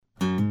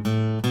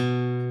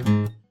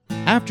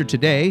After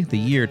today, the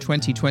year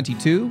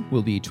 2022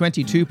 will be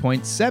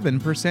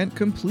 22.7%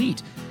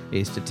 complete,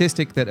 a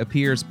statistic that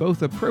appears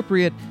both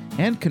appropriate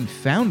and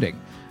confounding.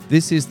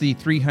 This is the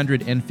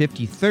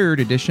 353rd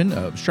edition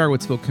of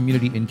Charlottesville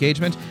Community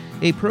Engagement,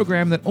 a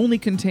program that only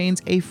contains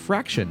a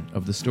fraction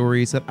of the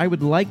stories that I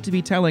would like to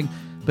be telling,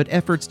 but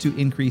efforts to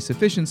increase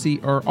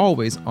efficiency are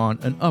always on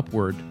an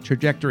upward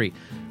trajectory.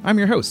 I'm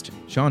your host,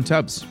 Sean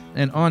Tubbs,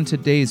 and on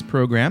today's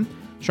program,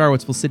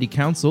 Charlottesville City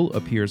Council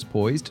appears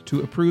poised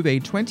to approve a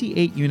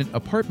 28-unit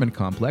apartment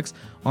complex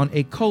on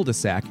a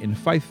cul-de-sac in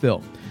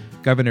Fifeville.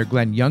 Governor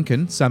Glenn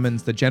Youngkin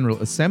summons the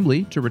General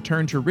Assembly to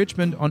return to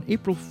Richmond on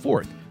April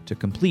 4th to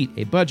complete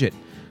a budget.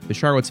 The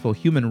Charlottesville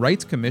Human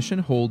Rights Commission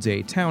holds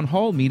a town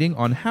hall meeting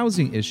on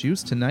housing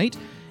issues tonight,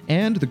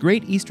 and the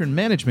Great Eastern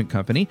Management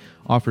Company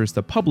offers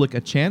the public a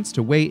chance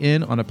to weigh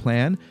in on a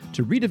plan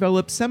to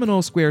redevelop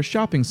Seminole Square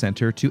Shopping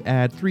Center to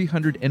add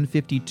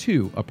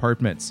 352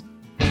 apartments.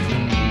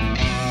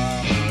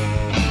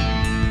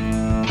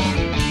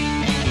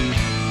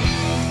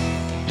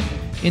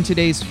 In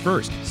today's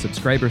first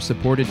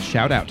subscriber-supported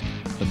shout-out,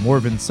 the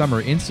Morven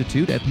Summer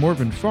Institute at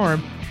Morven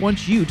Farm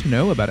wants you to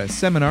know about a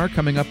seminar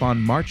coming up on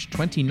March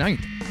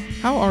 29th.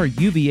 How are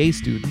UVA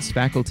students,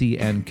 faculty,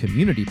 and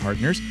community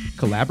partners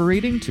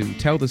collaborating to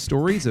tell the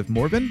stories of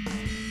Morven?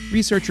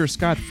 Researcher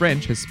Scott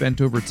French has spent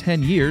over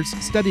 10 years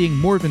studying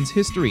Morven's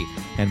history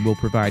and will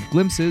provide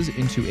glimpses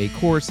into a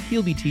course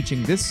he'll be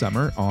teaching this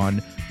summer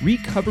on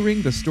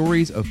recovering the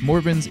stories of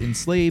Morven's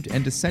enslaved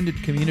and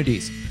descended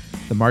communities.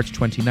 The March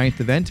 29th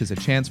event is a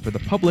chance for the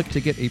public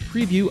to get a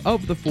preview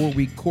of the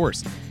 4-week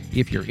course.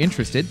 If you're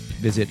interested,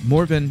 visit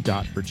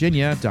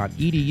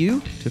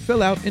morven.virginia.edu to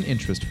fill out an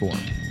interest form.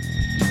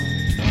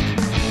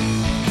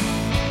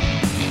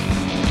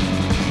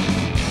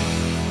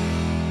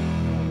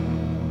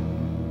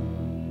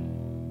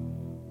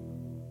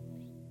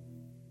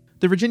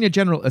 The Virginia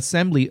General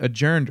Assembly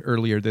adjourned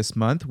earlier this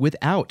month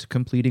without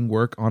completing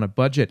work on a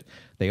budget.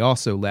 They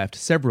also left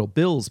several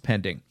bills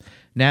pending.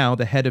 Now,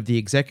 the head of the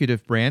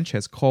executive branch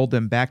has called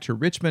them back to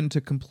Richmond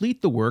to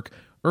complete the work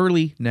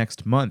early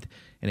next month.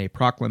 In a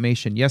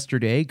proclamation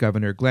yesterday,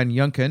 Governor Glenn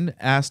Youngkin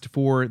asked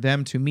for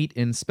them to meet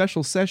in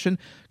special session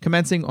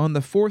commencing on the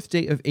 4th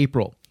day of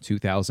April,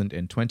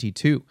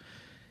 2022.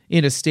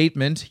 In a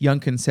statement,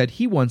 Youngkin said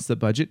he wants the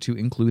budget to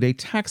include a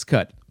tax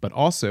cut, but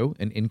also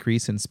an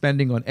increase in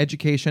spending on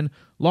education,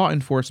 law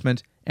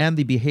enforcement, and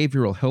the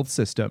behavioral health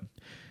system.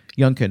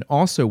 Youngkin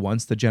also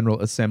wants the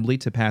General Assembly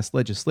to pass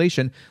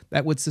legislation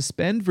that would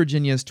suspend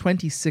Virginia's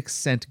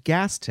 26-cent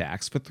gas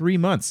tax for 3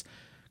 months.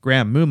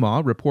 Graham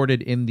Mumaw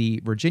reported in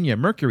the Virginia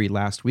Mercury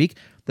last week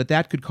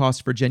that could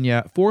cost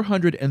Virginia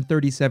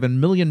 $437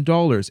 million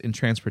in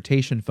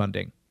transportation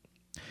funding.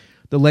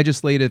 The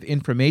Legislative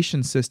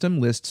Information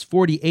System lists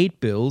 48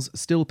 bills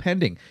still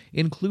pending,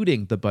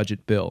 including the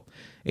budget bill.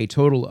 A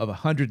total of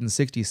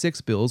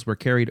 166 bills were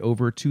carried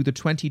over to the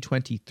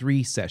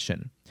 2023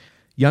 session.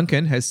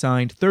 Youngkin has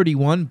signed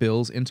 31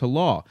 bills into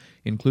law,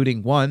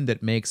 including one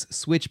that makes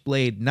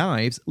switchblade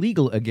knives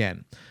legal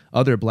again.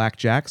 Other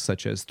blackjacks,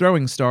 such as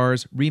throwing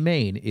stars,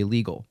 remain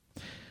illegal.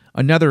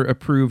 Another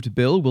approved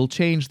bill will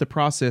change the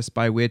process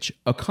by which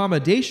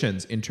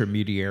accommodations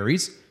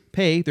intermediaries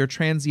pay their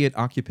transient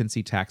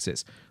occupancy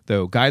taxes,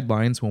 though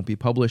guidelines won't be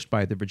published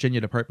by the Virginia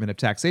Department of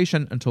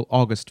Taxation until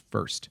August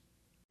 1st.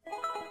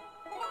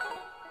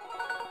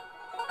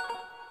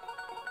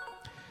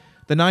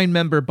 The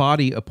 9-member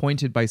body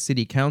appointed by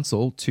City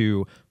Council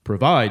to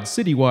provide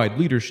citywide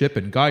leadership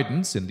and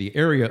guidance in the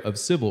area of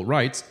civil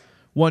rights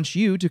wants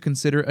you to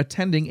consider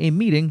attending a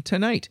meeting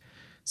tonight.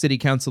 City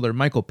Councilor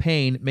Michael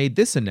Payne made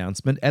this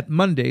announcement at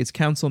Monday's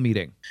council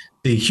meeting.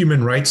 The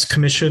Human Rights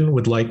Commission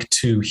would like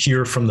to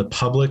hear from the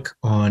public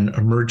on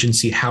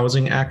emergency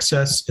housing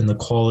access and the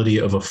quality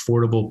of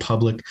affordable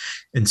public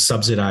and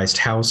subsidized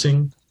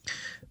housing.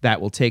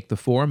 That will take the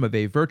form of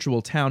a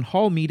virtual town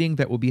hall meeting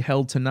that will be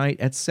held tonight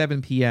at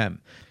 7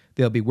 p.m.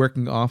 They'll be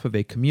working off of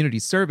a community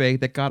survey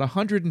that got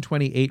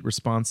 128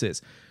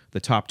 responses.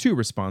 The top 2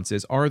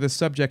 responses are the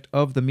subject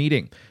of the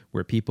meeting,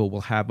 where people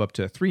will have up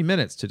to 3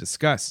 minutes to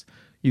discuss.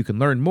 You can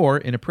learn more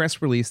in a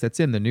press release that's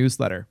in the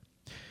newsletter.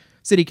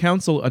 City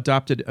Council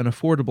adopted an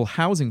affordable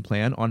housing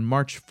plan on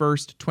March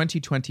 1st,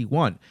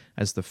 2021,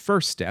 as the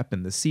first step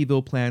in the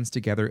Seville Plans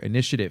Together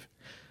initiative.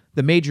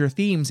 The major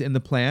themes in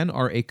the plan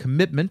are a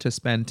commitment to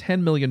spend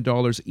 $10 million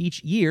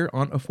each year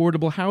on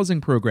affordable housing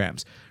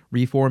programs,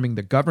 reforming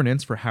the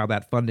governance for how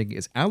that funding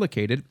is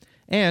allocated,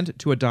 and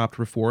to adopt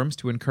reforms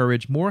to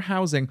encourage more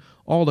housing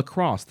all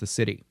across the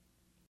city.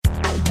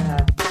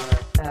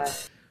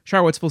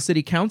 Charlottesville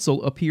City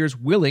Council appears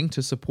willing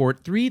to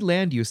support 3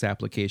 land use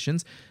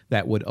applications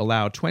that would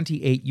allow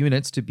 28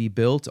 units to be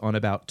built on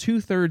about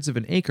 2/3 of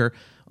an acre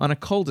on a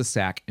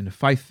cul-de-sac in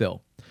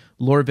Fifeville.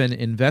 Lorvin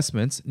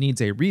Investments needs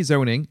a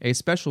rezoning, a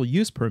special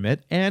use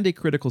permit, and a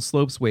critical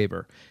slopes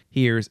waiver.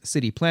 Here's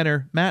City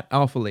Planner Matt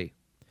Alfali.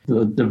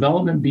 The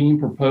development being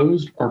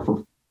proposed are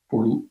for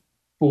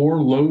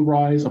 4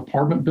 low-rise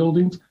apartment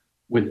buildings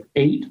with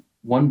 8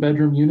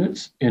 one-bedroom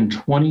units and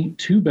 20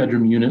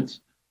 two-bedroom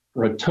units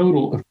for a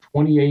total of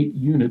 28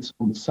 units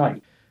on the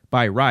site.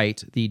 By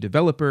right, the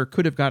developer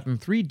could have gotten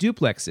 3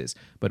 duplexes,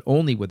 but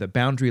only with a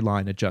boundary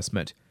line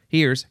adjustment.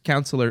 Here's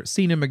Councilor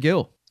Sina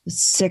McGill.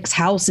 6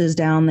 houses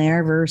down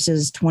there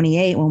versus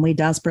 28 when we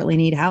desperately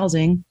need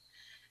housing.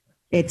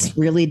 It's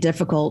really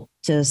difficult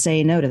to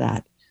say no to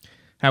that.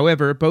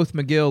 However, both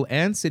McGill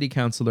and City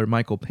Councilor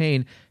Michael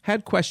Payne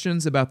had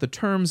questions about the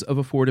terms of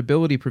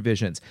affordability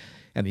provisions,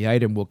 and the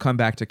item will come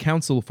back to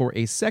Council for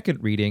a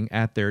second reading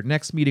at their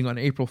next meeting on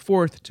April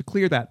 4th to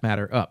clear that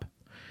matter up.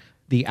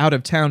 The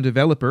out-of-town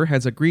developer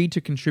has agreed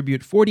to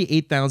contribute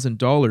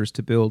 $48,000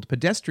 to build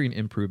pedestrian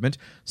improvement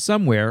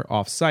somewhere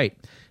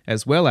off-site,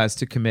 as well as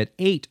to commit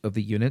 8 of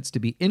the units to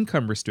be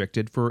income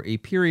restricted for a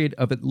period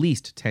of at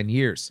least 10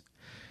 years.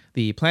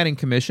 The Planning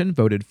Commission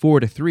voted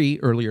 4-3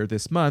 earlier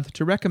this month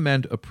to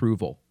recommend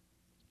approval.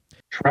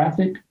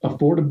 Traffic,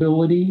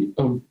 affordability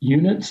of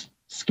units,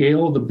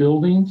 scale of the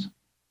buildings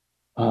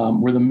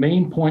were the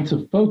main points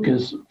of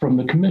focus from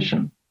the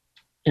Commission.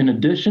 In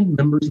addition,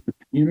 members of the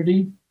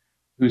community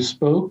who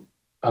spoke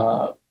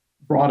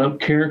brought up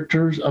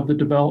characters of the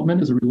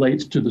development as it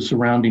relates to the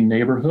surrounding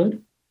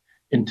neighborhood,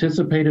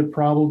 anticipated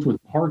problems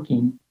with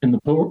parking, and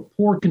the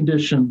poor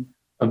condition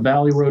of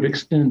Valley Road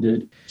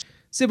Extended.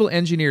 Civil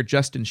engineer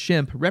Justin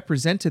Schimpf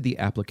represented the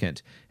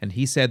applicant, and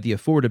he said the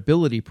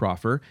affordability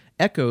proffer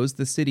echoes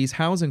the city's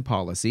housing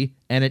policy,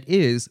 and it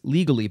is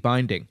legally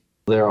binding.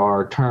 There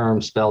are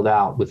terms spelled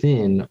out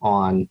within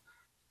on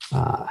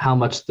how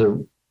much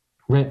the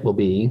rent will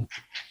be,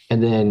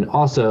 and then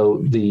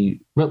also the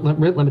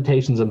rent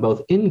limitations on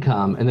both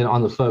income and then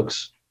on the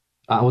folks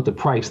what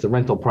the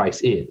rental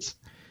price is.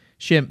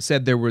 Schimpf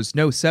said there was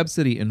no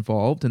subsidy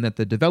involved and that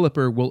the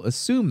developer will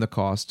assume the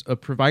cost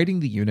of providing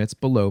the units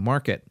below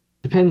market.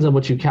 Depends on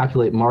what you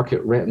calculate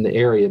market rent in the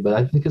area, but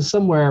I think it's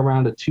somewhere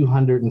around a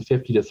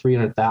 $250,000 to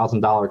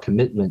 $300,000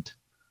 commitment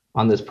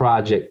on this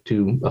project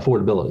to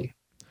affordability.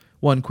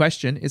 One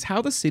question is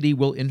how the city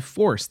will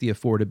enforce the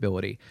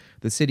affordability.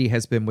 The city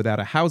has been without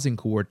a housing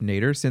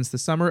coordinator since the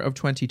summer of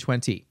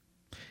 2020.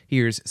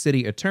 Here's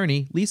City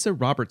Attorney Lisa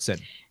Robertson.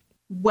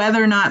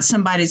 Whether or not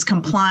somebody's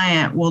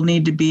compliant will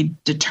need to be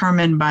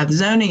determined by the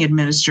zoning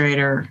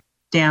administrator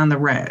down the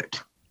road.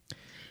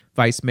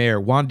 Vice Mayor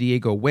Juan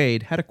Diego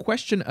Wade had a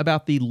question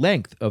about the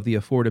length of the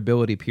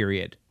affordability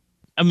period.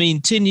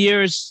 10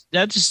 years,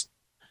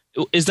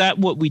 is that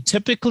what we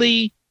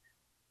typically,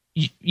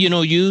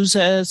 use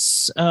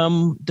as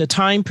the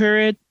time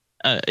period?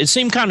 It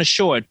seemed kind of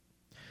short.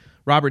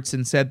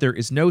 Robertson said there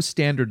is no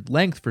standard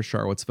length for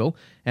Charlottesville,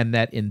 and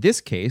that in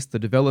this case, the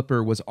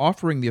developer was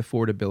offering the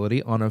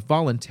affordability on a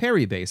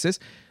voluntary basis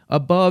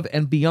above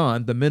and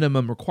beyond the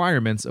minimum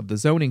requirements of the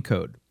zoning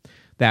code.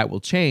 That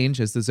will change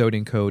as the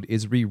zoning code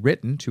is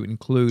rewritten to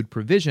include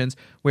provisions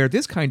where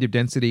this kind of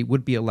density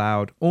would be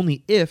allowed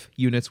only if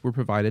units were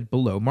provided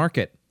below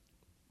market.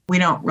 We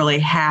don't really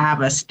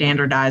have a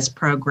standardized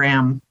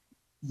program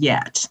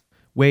yet.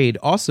 Wade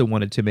also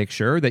wanted to make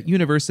sure that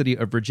University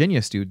of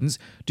Virginia students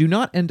do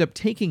not end up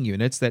taking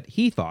units that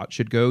he thought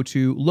should go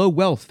to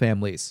low-wealth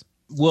families.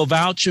 Will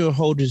voucher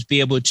holders be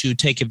able to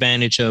take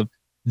advantage of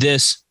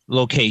this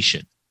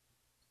location?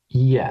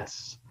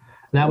 Yes.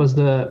 That was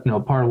the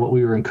part of what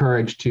we were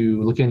encouraged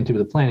to look into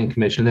with the Planning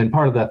Commission. And then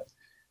part of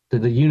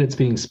the units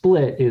being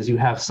split is you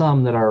have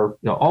some that are,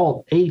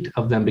 all 8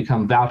 of them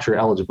become voucher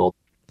eligible.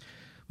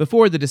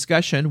 Before the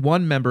discussion,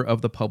 one member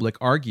of the public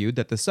argued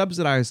that the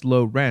subsidized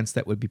low rents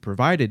that would be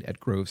provided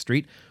at Grove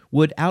Street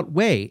would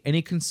outweigh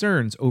any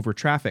concerns over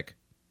traffic.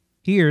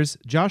 Here's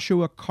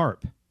Joshua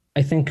Karp.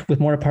 I think with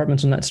more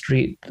apartments on that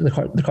street, the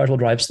cars will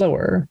drive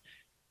slower,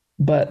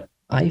 but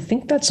I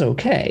think that's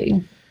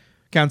okay.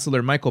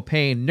 Councilor Michael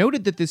Payne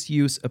noted that this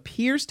use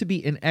appears to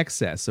be in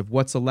excess of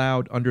what's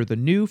allowed under the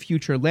new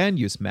future land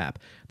use map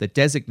that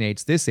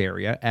designates this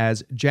area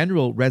as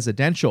general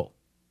residential.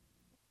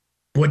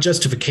 What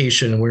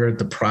justification, where at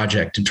the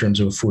project in terms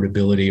of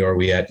affordability are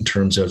we at in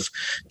terms of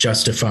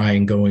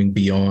justifying going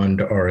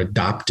beyond our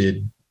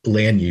adopted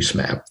land use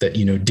map that,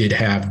 did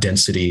have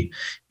density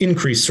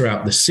increase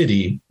throughout the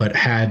city, but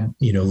had,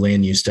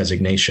 land use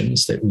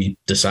designations that we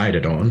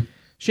decided on?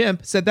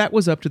 Schimpf said that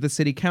was up to the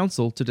city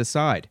council to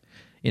decide.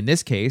 In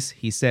this case,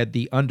 he said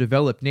the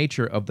undeveloped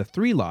nature of the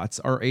 3 lots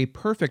are a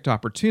perfect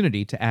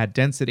opportunity to add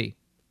density.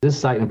 This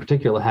site in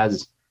particular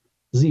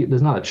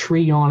there's not a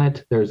tree on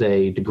it. There's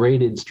a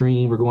degraded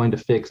stream we're going to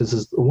fix. This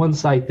is one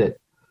site that,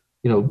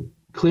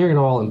 clearing it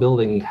all and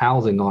building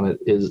housing on it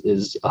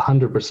is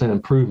 100%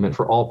 improvement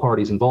for all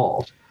parties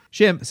involved.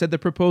 Schimpf said the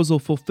proposal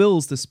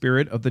fulfills the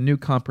spirit of the new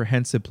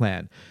comprehensive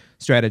plan.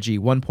 Strategy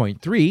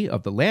 1.3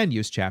 of the land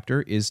use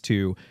chapter is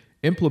to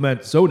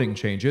implement zoning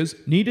changes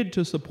needed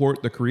to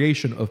support the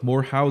creation of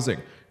more housing,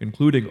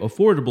 including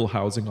affordable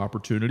housing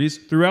opportunities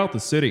throughout the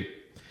city.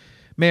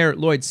 Mayor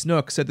Lloyd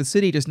Snook said the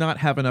city does not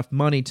have enough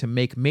money to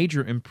make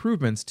major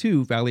improvements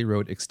to Valley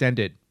Road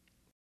Extended.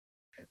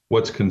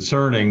 What's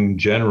concerning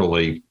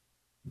generally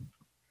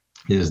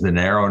is the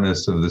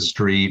narrowness of the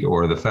street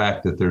or the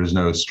fact that there's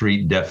no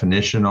street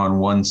definition on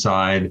one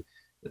side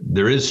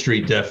There is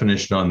street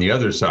definition on the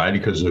other side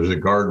because there's a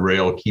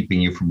guardrail keeping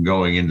you from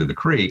going into the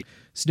creek.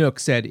 Snook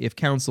said if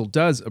council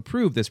does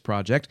approve this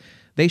project,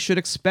 they should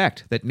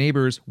expect that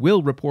neighbors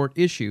will report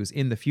issues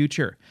in the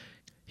future.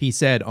 He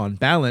said, on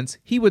balance,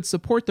 he would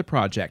support the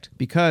project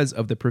because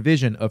of the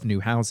provision of new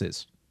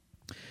houses.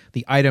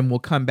 The item will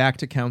come back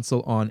to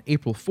council on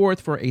April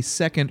 4th for a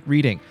second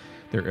reading.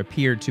 There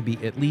appeared to be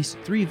at least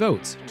 3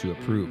 votes to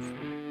approve.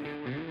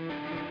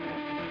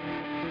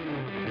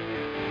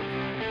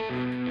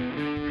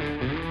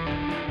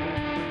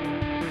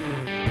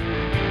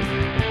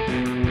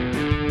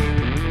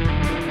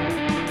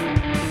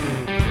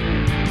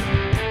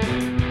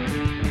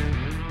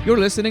 You're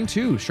listening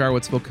to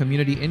Charlottesville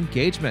Community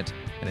Engagement,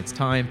 and it's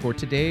time for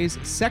today's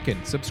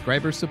second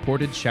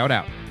subscriber-supported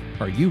shout-out.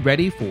 Are you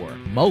ready for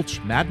Mulch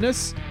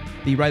Madness?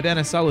 The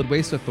Rivanna Solid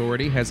Waste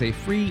Authority has a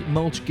free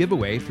mulch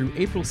giveaway through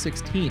April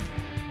 16th.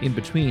 In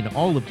between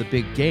all of the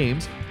big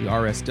games, the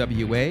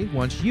RSWA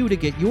wants you to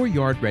get your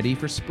yard ready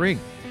for spring.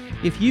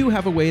 If you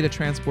have a way to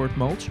transport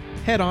mulch,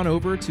 head on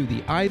over to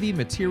the Ivy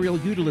Material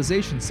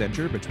Utilization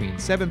Center between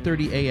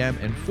 7:30 a.m.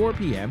 and 4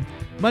 p.m.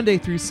 Monday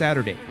through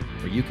Saturday,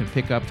 where you can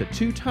pick up to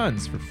 2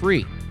 tons for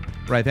free.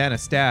 Rivanna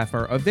staff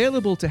are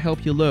available to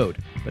help you load,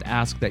 but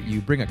ask that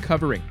you bring a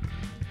covering.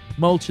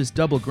 Mulch is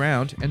double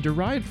ground and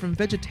derived from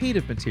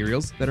vegetative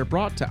materials that are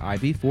brought to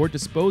Ivy for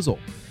disposal.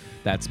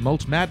 That's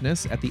Mulch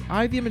Madness at the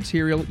Ivy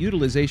Material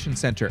Utilization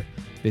Center.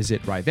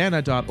 Visit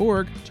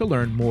rivanna.org to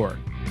learn more.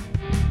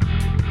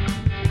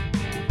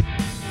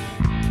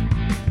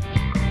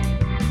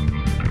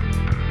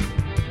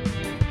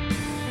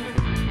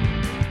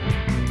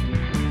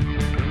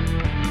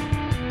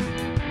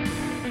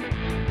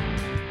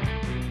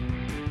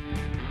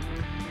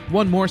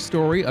 One more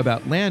story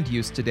about land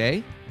use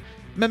today.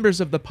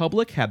 Members of the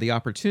public had the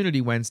opportunity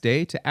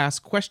Wednesday to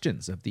ask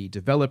questions of the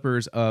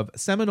developers of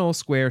Seminole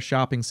Square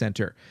Shopping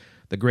Center.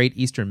 The Great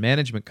Eastern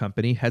Management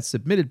Company has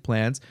submitted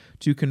plans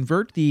to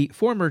convert the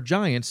former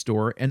Giant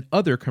store and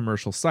other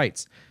commercial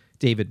sites.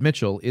 David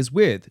Mitchell is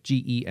with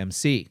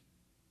GEMC.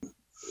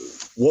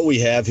 What we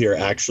have here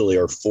actually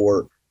are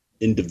 4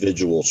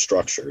 individual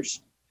structures.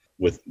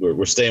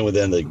 We're staying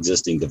within the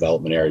existing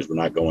development areas. We're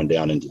not going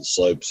down into the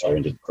slopes or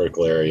into the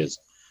critical areas.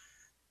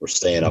 We're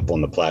staying up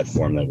on the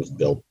platform that was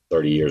built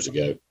 30 years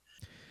ago.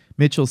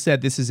 Mitchell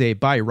said this is a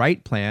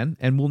by-right plan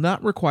and will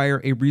not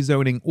require a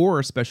rezoning or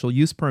a special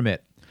use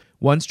permit.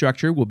 One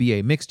structure will be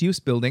a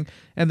mixed-use building,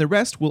 and the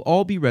rest will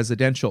all be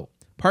residential.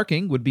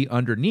 Parking would be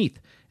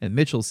underneath, and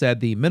Mitchell said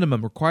the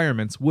minimum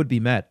requirements would be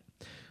met.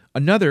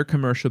 Another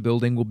commercial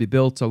building will be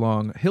built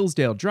along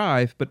Hillsdale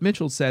Drive, but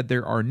Mitchell said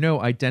there are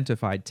no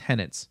identified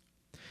tenants.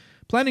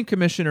 Planning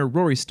Commissioner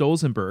Rory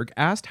Stolzenberg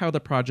asked how the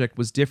project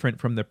was different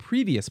from the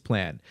previous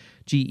plan.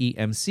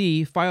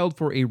 GEMC filed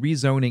for a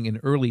rezoning in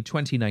early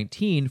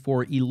 2019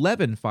 for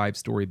 11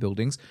 5-story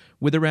buildings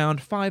with around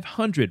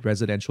 500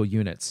 residential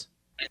units.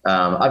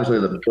 Obviously,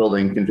 the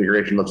building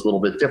configuration looks a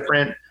little bit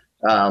different.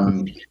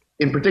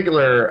 In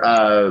particular,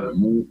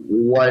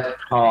 what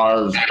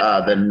caused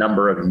the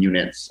number of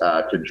units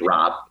to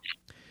drop?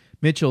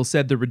 Mitchell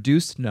said the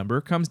reduced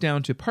number comes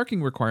down to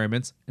parking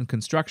requirements and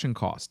construction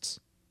costs.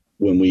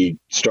 When we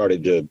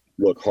started to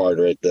look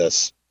harder at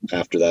this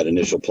after that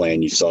initial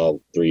plan you saw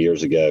 3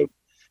 years ago,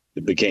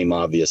 it became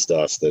obvious to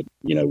us that,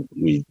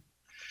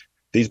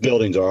 these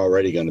buildings are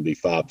already going to be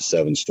 5 to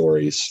 7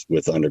 stories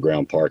with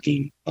underground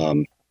parking.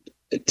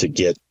 To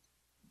get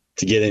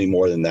any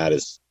more than that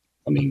this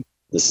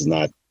is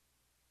not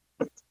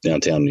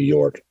downtown New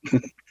York.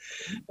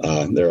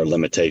 There are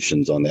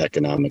limitations on the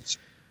economics.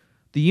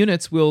 The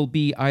units will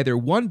be either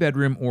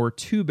 1-bedroom or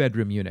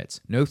 2-bedroom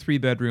units, no 3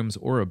 bedrooms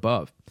or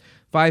above.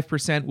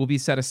 5% will be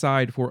set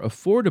aside for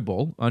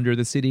affordable under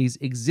the city's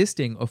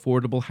existing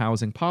affordable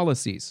housing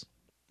policies.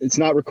 It's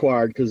not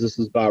required because this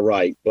is by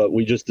right, but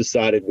we just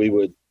decided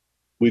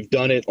we've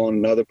done it on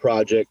another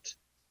project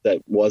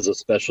that was a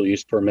special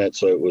use permit,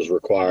 so it was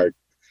required.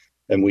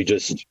 And we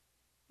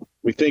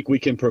think we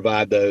can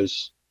provide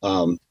those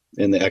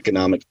in the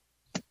economic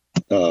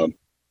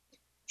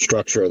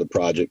structure of the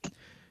project.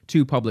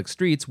 2 public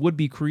streets would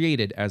be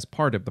created as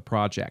part of the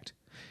project.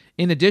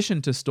 In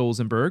addition to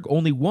Stolzenberg,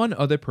 only one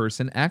other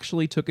person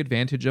actually took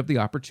advantage of the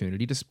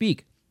opportunity to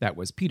speak. That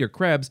was Peter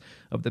Krebs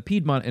of the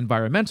Piedmont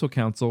Environmental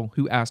Council,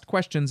 who asked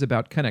questions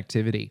about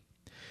connectivity.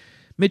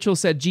 Mitchell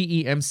said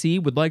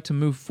GEMC would like to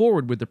move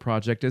forward with the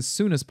project as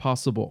soon as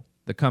possible.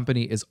 The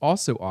company is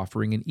also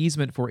offering an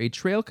easement for a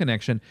trail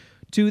connection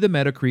to the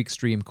Meadow Creek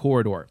Stream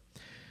corridor.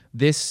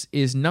 This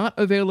is not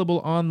available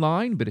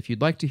online, but if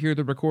you'd like to hear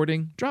the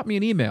recording, drop me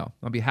an email.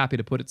 I'll be happy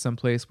to put it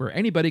someplace where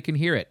anybody can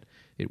hear it.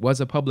 It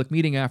was a public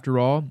meeting after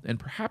all, and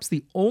perhaps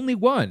the only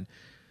one.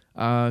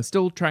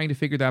 Still trying to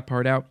figure that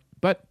part out,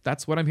 but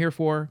that's what I'm here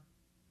for,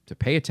 to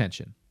pay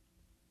attention.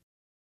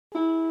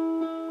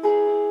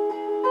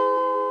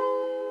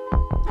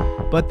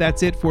 But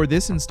that's it for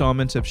this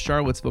installment of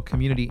Charlottesville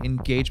Community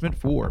Engagement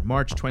for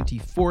March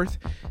 24th,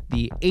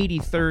 the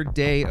 83rd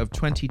day of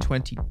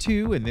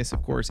 2022, and this,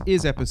 of course,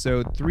 is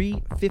episode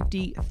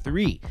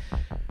 353.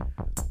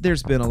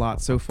 There's been a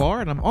lot so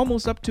far, and I'm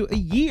almost up to a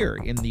year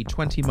in the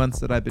 20 months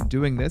that I've been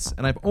doing this,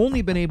 and I've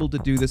only been able to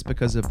do this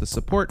because of the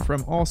support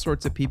from all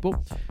sorts of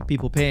people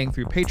paying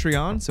through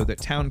Patreon so that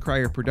Town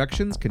Crier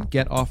Productions can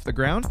get off the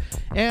ground,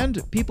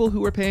 and people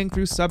who are paying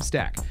through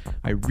Substack.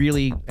 I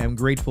really am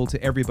grateful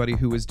to everybody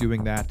who is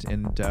doing that,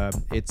 and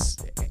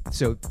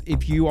so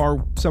if you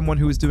are someone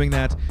who is doing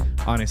that,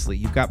 honestly,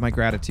 you've got my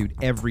gratitude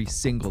every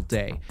single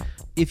day.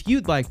 If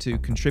you'd like to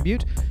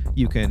contribute,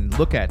 you can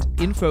look at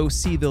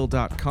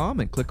infocville.com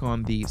and click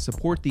on the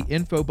Support the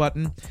Info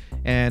button.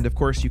 And of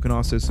course, you can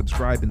also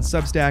subscribe in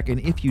Substack. And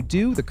if you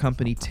do, the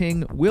company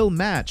Ting will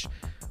match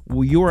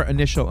your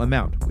initial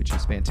amount, which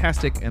is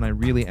fantastic, and I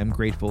really am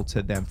grateful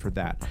to them for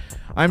that.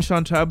 I'm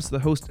Sean Tubbs, the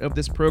host of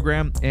this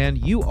program, and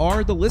you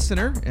are the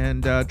listener,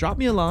 and drop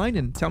me a line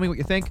and tell me what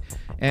you think.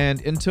 And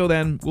until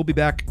then, we'll be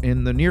back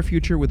in the near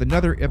future with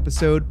another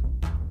episode.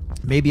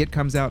 Maybe it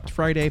comes out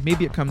Friday,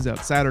 maybe it comes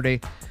out Saturday.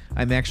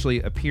 I'm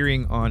actually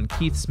appearing on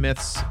Keith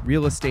Smith's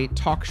real estate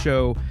talk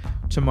show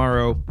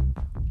tomorrow,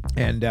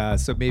 and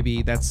so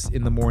maybe that's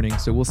in the morning,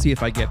 so we'll see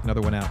if I get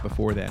another one out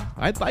before then.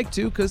 I'd like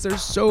to, because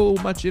there's so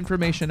much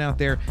information out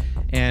there,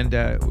 and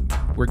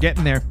we're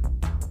getting there.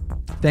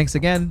 Thanks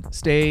again,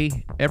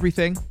 stay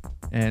everything,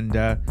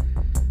 and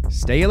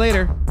stay you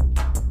later.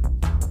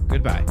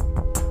 Goodbye.